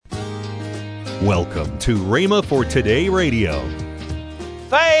Welcome to Rhema for Today Radio.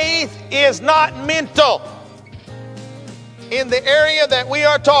 Faith is not mental in the area that we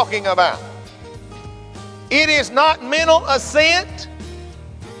are talking about. It is not mental assent.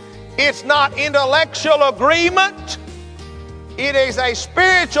 It's not intellectual agreement. It is a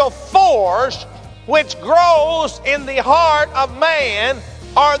spiritual force which grows in the heart of man,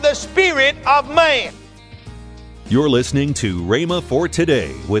 or the spirit of man. You're listening to Rhema for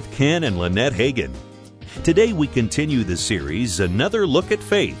Today with Ken and Lynette Hagin. Today we continue the series, Another Look at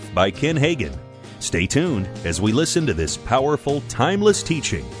Faith by Ken Hagin. Stay tuned as we listen to this powerful, timeless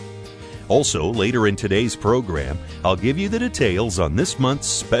teaching. Also, later in today's program, I'll give you the details on this month's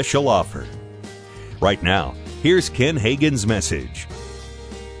special offer. Right now, here's Ken Hagin's message.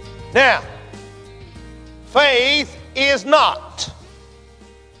 Now, faith is not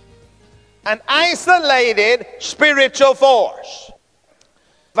an isolated spiritual force.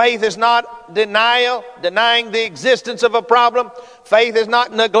 Faith is not denying the existence of a problem. Faith is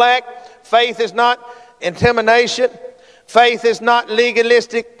not neglect. Faith is not intimidation. Faith is not a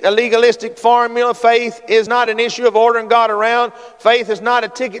legalistic formula. Faith is not an issue of ordering God around. Faith is not a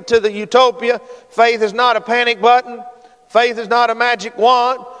ticket to the utopia. Faith is not a panic button. Faith is not a magic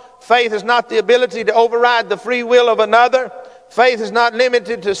wand. Faith is not the ability to override the free will of another. Faith is not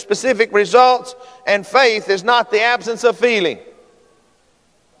limited to specific results, and faith is not the absence of feeling.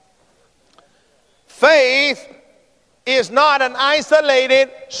 Faith is not an isolated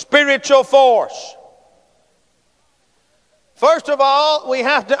spiritual force. First of all, we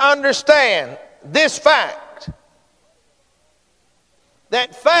have to understand this fact,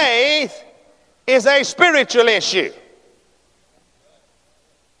 that faith is a spiritual issue.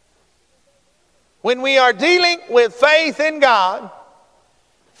 When we are dealing with faith in God,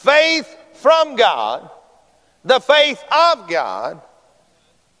 faith from God, the faith of God,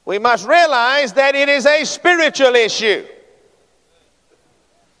 we must realize that it is a spiritual issue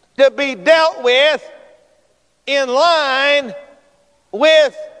to be dealt with in line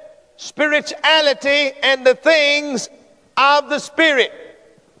with spirituality and the things of the Spirit.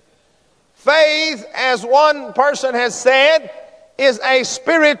 Faith, as one person has said, is a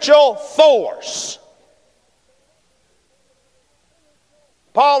spiritual force.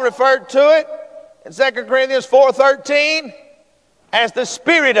 Paul referred to it in 2 Corinthians 4:13 as the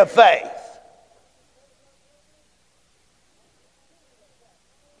spirit of faith.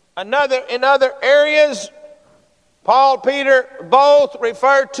 In other areas, Paul, Peter both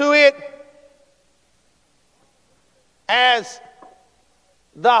referred to it as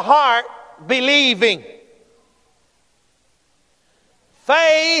the heart believing.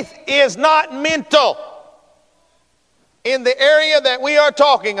 Faith is not mental in the area that we are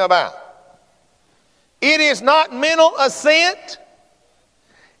talking about. It is not mental assent.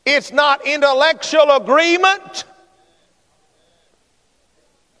 It's not intellectual agreement.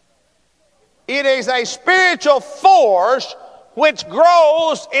 It is a spiritual force which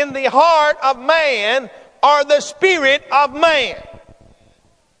grows in the heart of man, or the spirit of man.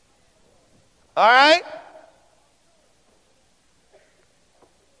 All right?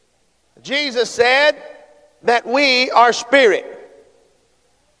 Jesus said that we are spirit.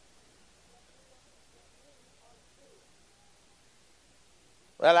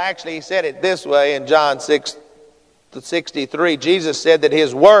 Well, actually, he said it this way in John 6:63. Jesus said that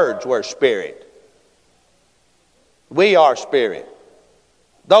his words were spirit. We are spirit.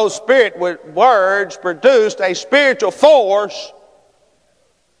 Those spirit words produced a spiritual force.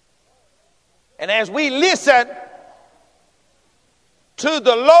 And as we listen to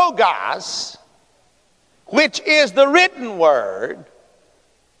the Logos, which is the written word,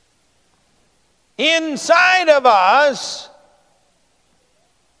 inside of us,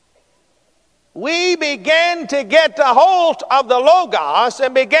 we began to get a hold of the Logos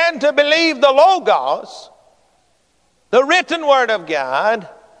and began to believe the Logos, the written word of God,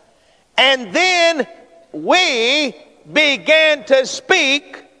 and then we began to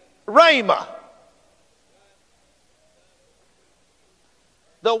speak Rhema.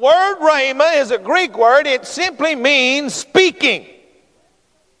 The word Rhema is a Greek word. It simply means speaking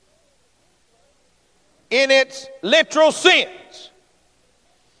in its literal sense.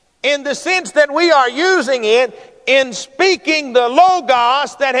 In the sense that we are using it in speaking the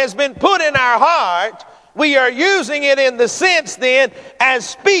Logos that has been put in our heart, we are using it in the sense then as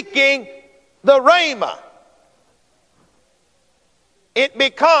speaking the Rhema. It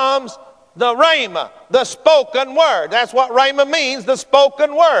becomes the Rhema, the spoken word. That's what Rhema means, the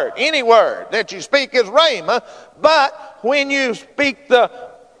spoken word. Any word that you speak is Rhema, but when you speak the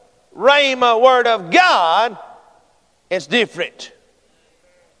Rhema word of God, it's different.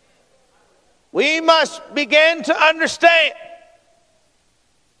 we must begin to understand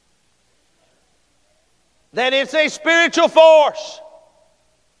that it's a spiritual force.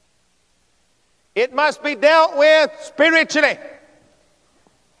 It must be dealt with spiritually.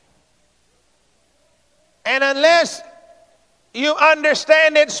 And unless you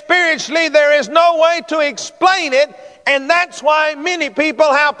understand it spiritually, there is no way to explain it, and that's why many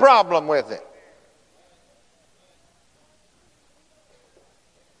people have a problem with it.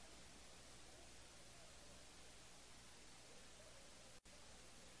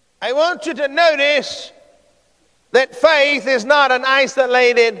 I want you to notice that faith is not an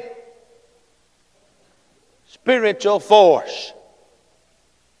isolated spiritual force.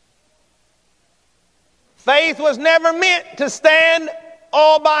 Faith was never meant to stand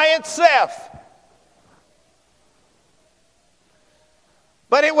all by itself.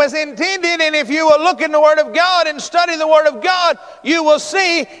 But it was intended, and if you will look in the Word of God and study the Word of God, you will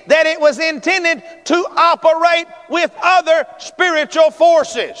see that it was intended to operate with other spiritual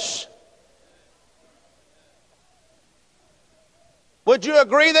forces. Would you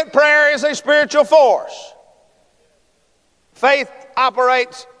agree that prayer is a spiritual force? Faith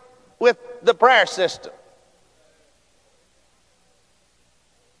operates with the prayer system.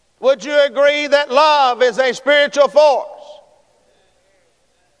 Would you agree that love is a spiritual force?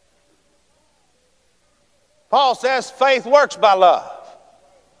 Paul says faith works by love.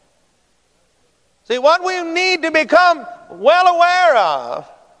 See, what we need to become well aware of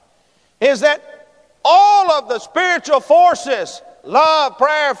is that all of the spiritual forces, love,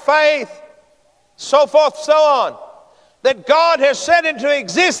 prayer, faith, so forth, so on, that God has set into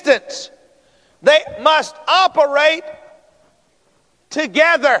existence, they must operate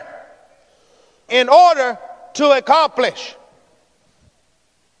together in order to accomplish.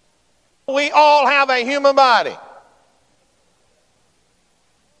 We all have a human body.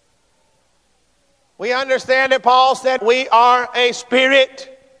 We understand that Paul said we are a spirit.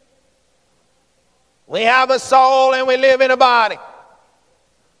 We have a soul and we live in a body.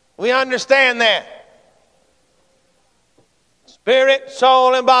 We understand that. Spirit,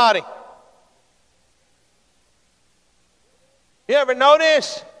 soul, and body. You ever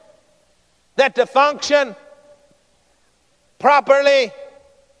notice that to function properly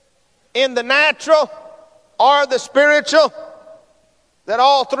in the natural or the spiritual, that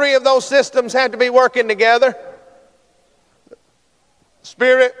all three of those systems had to be working together?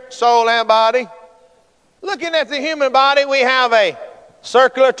 Spirit, soul, and body. Looking at the human body, we have a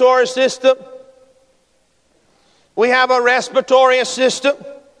circulatory system. We have a respiratory system.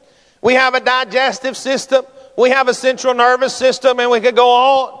 We have a digestive system. We have a central nervous system, and we could go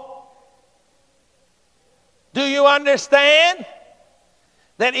on. Do you understand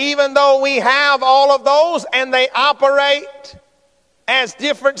that even though we have all of those and they operate as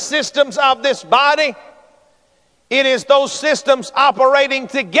different systems of this body, it is those systems operating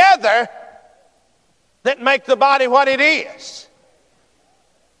together that make the body what it is?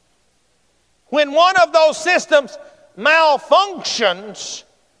 When one of those systems malfunctions,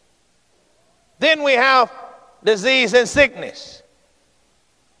 then we have disease and sickness.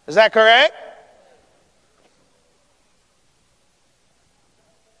 Is that correct?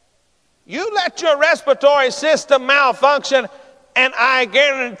 You let your respiratory system malfunction, and I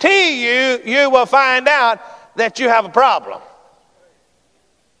guarantee you, you will find out that you have a problem.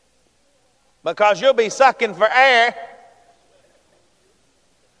 Because you'll be sucking for air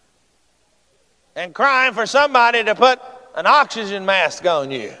and crying for somebody to put an oxygen mask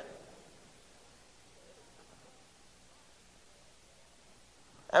on you.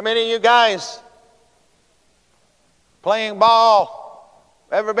 How many of you guys playing ball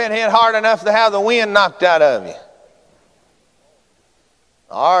ever been hit hard enough to have the wind knocked out of you?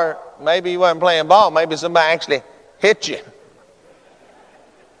 Or maybe you wasn't playing ball, maybe somebody actually hit you.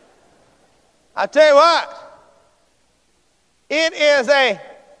 I tell you what, it is a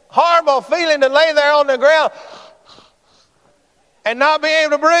horrible feeling to lay there on the ground and not be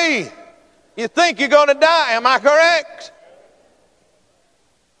able to breathe. You think you're going to die, am I correct?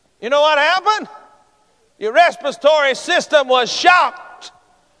 You know what happened? Your respiratory system was shocked,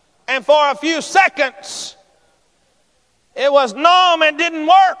 and for a few seconds it was numb and didn't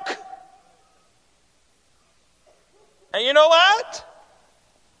work. And you know what?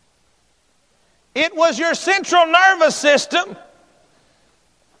 It was your central nervous system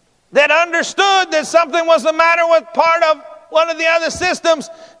that understood that something was the matter with part of one of the other systems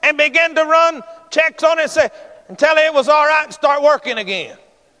and began to run checks on it until it was all right and start working again.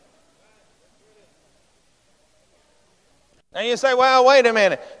 And you say, well, wait a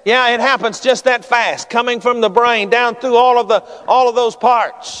minute. Yeah, it happens just that fast, coming from the brain down through all of those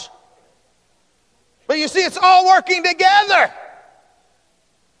parts. But you see, it's all working together.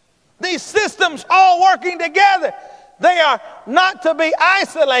 These systems all working together. They are not to be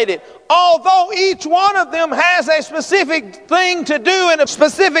isolated. Although each one of them has a specific thing to do and a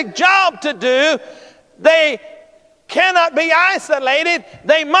specific job to do, they cannot be isolated.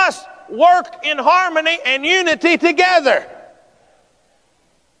 They must work in harmony and unity together.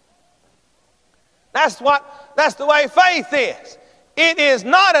 That's the way faith is. It is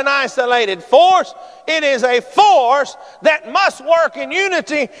not an isolated force. It is a force that must work in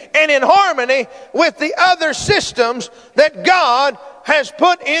unity and in harmony with the other systems that God has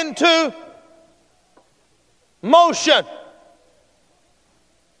put into motion.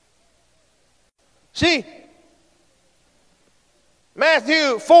 See,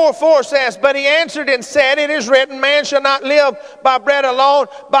 Matthew 4:4 says, "But he answered and said, It is written, Man shall not live by bread alone,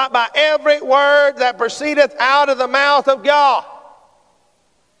 but by every word that proceedeth out of the mouth of God."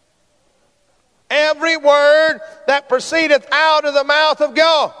 Every word that proceedeth out of the mouth of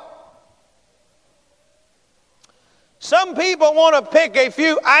God. Some people want to pick a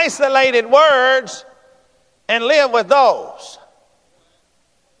few isolated words and live with those.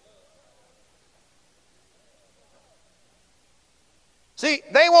 See,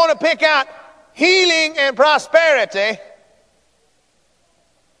 they want to pick out healing and prosperity,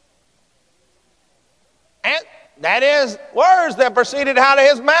 and that is words that proceeded out of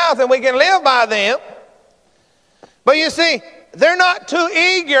his mouth, and we can live by them. But you see, they're not too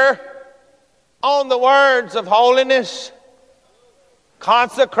eager on the words of holiness,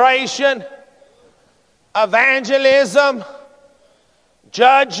 consecration, evangelism,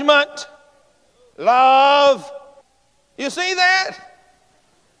 judgment, love. You see that?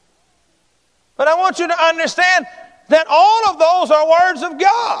 But I want you to understand that all of those are words of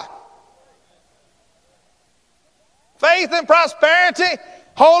God. Faith and prosperity,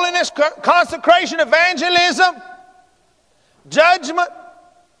 holiness, consecration, evangelism, judgment,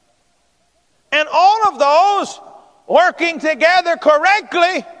 and all of those working together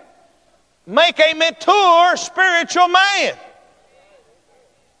correctly make a mature spiritual man.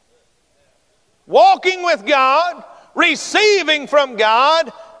 Walking with God, receiving from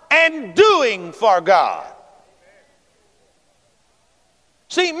God, and doing for God.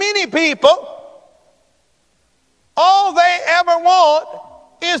 See, many people, all they ever want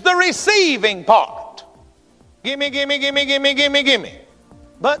is the receiving part. Gimme, gimme, gimme, gimme, gimme, gimme.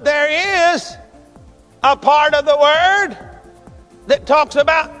 But there is a part of the Word that talks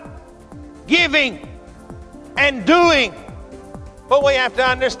about giving and doing. But we have to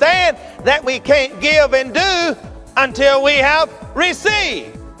understand that we can't give and do until we have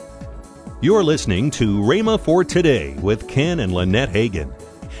received. You're listening to Rhema for Today with Ken and Lynette Hagin.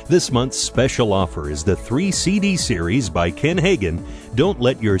 This month's special offer is the 3 CD series by Ken Hagin, Don't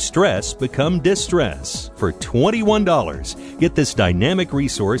Let Your Stress Become Distress. For $21, get this dynamic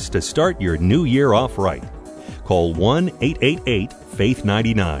resource to start your new year off right. Call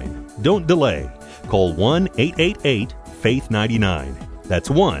 1-888-FAITH-99. Don't delay. Call 1-888-FAITH-99. That's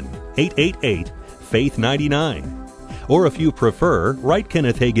 1-888-FAITH-99. Or if you prefer, write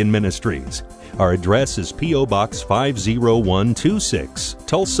Kenneth Hagin Ministries. Our address is P.O. Box 50126,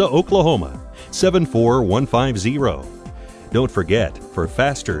 Tulsa, Oklahoma, 74150. Don't forget, for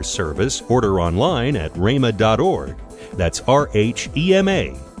faster service, order online at rhema.org. That's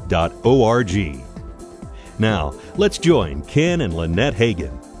RHEMA.org. Now, let's join Ken and Lynette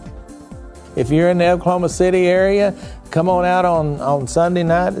Hagin. If you're in the Oklahoma City area, come on out on Sunday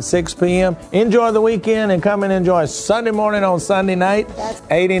night at 6 p.m. Enjoy the weekend and come and enjoy Sunday morning on Sunday night,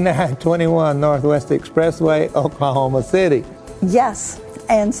 8921 Northwest Expressway, Oklahoma City. Yes,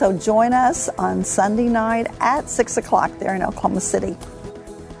 and so join us on Sunday night at 6 o'clock there in Oklahoma City.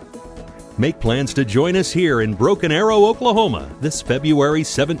 Make plans to join us here in Broken Arrow, Oklahoma, this February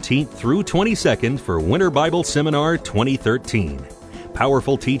 17th through 22nd for Winter Bible Seminar 2013.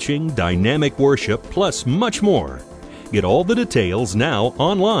 Powerful teaching, dynamic worship, plus much more. Get all the details now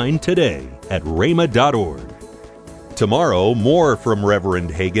online today at rhema.org. Tomorrow, more from Reverend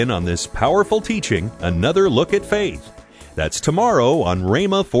Hagin on this powerful teaching, Another Look at Faith. That's tomorrow on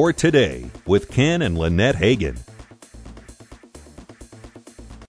Rhema for Today with Ken and Lynette Hagin.